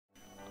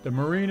The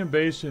Marina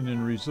Basin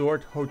and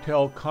Resort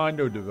Hotel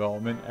condo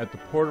development at the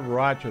Port of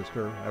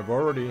Rochester have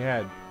already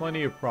had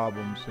plenty of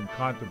problems and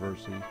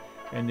controversy,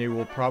 and they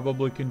will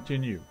probably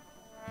continue.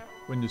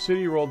 When the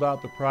city rolled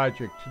out the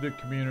project to the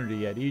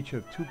community at each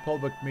of 2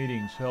 public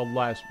meetings held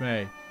last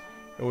May,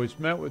 it was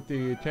met with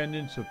the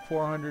attendance of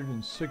 400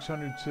 and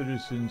 600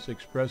 citizens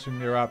expressing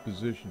their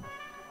opposition.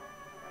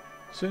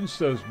 Since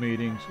those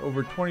meetings,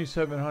 over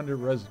 2,700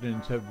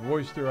 residents have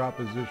voiced their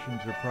opposition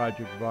to the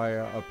project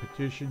via a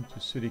petition to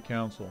City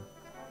Council.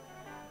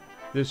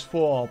 This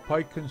fall,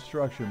 Pike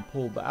Construction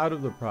pulled out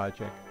of the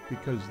project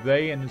because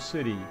they and the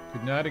city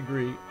could not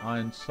agree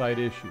on site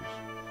issues.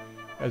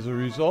 As a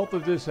result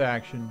of this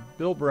action,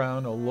 Bill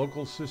Brown, a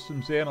local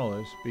systems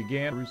analyst,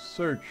 began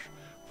research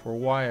for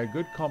why a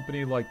good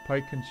company like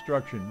Pike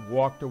Construction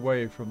walked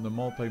away from the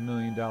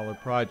multi-million-dollar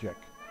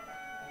project.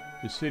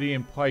 The city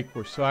and Pike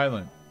were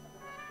silent.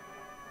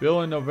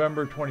 Bill in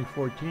November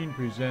 2014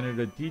 presented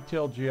a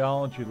detailed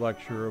geology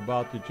lecture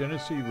about the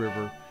Genesee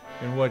River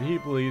and what he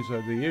believes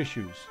are the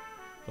issues: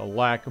 the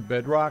lack of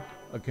bedrock,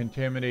 a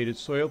contaminated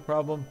soil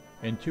problem,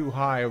 and too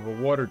high of a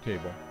water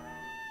table.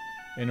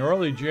 In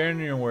early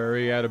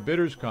January at a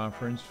bidders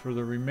conference for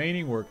the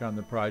remaining work on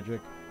the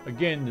project,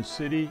 again the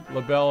city,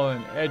 Labella,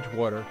 and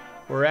Edgewater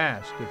were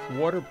asked if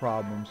water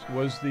problems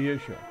was the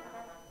issue.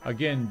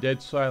 Again,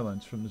 dead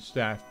silence from the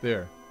staff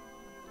there.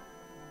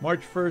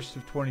 March 1st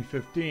of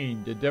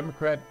 2015, the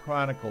Democrat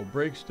Chronicle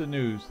breaks the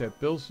news that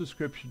Bill's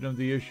description of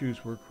the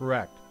issues were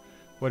correct.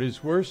 What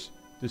is worse,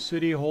 the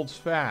city holds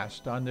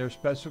fast on their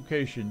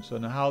specifications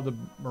on how the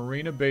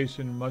Marina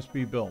Basin must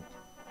be built.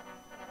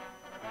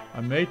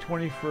 On May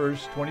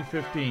 21st,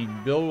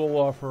 2015, Bill will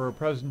offer a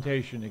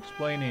presentation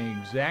explaining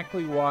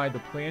exactly why the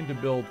plan to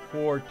build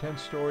 4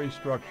 10-story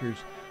structures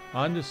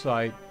on the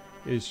site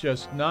is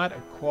just not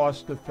a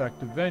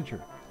cost-effective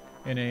venture,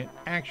 and it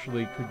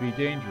actually could be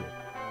dangerous.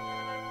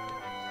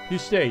 He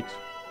states,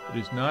 "It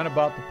is not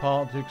about the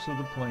politics of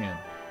the plan.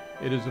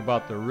 It is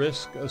about the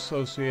risk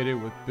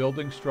associated with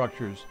building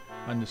structures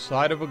on the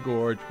side of a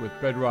gorge with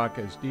bedrock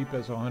as deep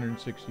as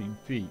 116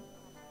 feet.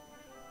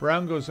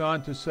 Brown goes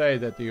on to say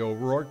that the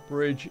O'Rourke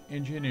Bridge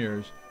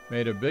engineers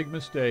made a big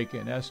mistake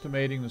in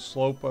estimating the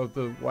slope of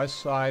the west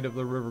side of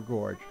the river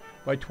gorge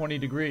by 20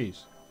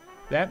 degrees.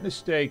 That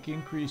mistake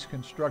increased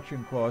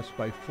construction costs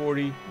by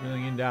 $40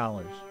 million.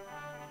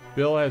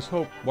 Bill has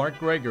hoped Mark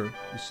Greger,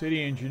 the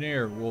city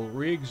engineer, will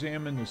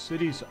re-examine the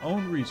city's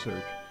own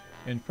research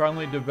and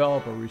finally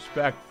develop a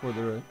respect for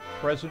the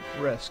present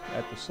risk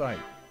at the site.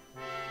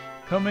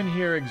 Come and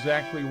hear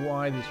exactly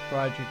why this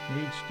project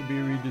needs to be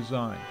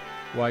redesigned,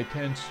 why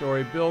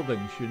 10-story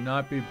buildings should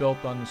not be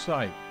built on the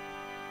site.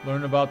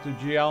 Learn about the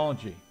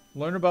geology,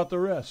 learn about the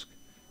risk,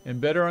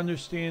 and better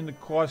understand the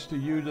cost to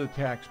you, the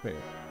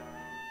taxpayer.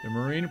 The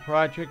marina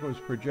project was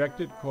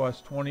projected to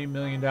cost $20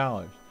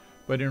 million,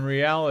 but in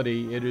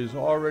reality it is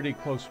already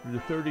closer to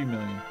 $30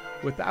 million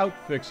without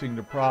fixing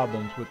the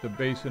problems with the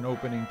basin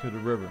opening to the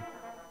river.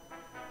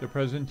 The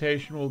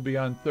presentation will be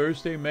on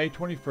Thursday, May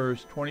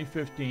 21st,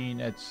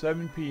 2015 at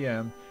 7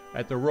 p.m.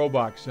 at the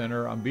Robach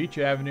Center on Beach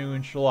Avenue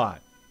in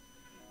Charlotte.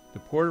 The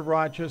Port of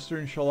Rochester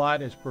and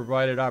Charlotte has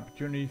provided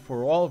opportunity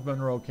for all of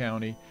Monroe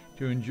County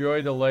to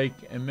enjoy the lake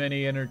and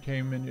many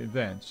entertainment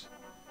events.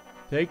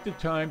 Take the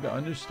time to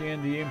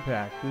understand the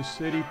impact this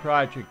city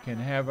project can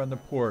have on the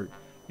port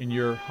in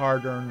your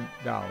hard-earned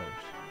dollars.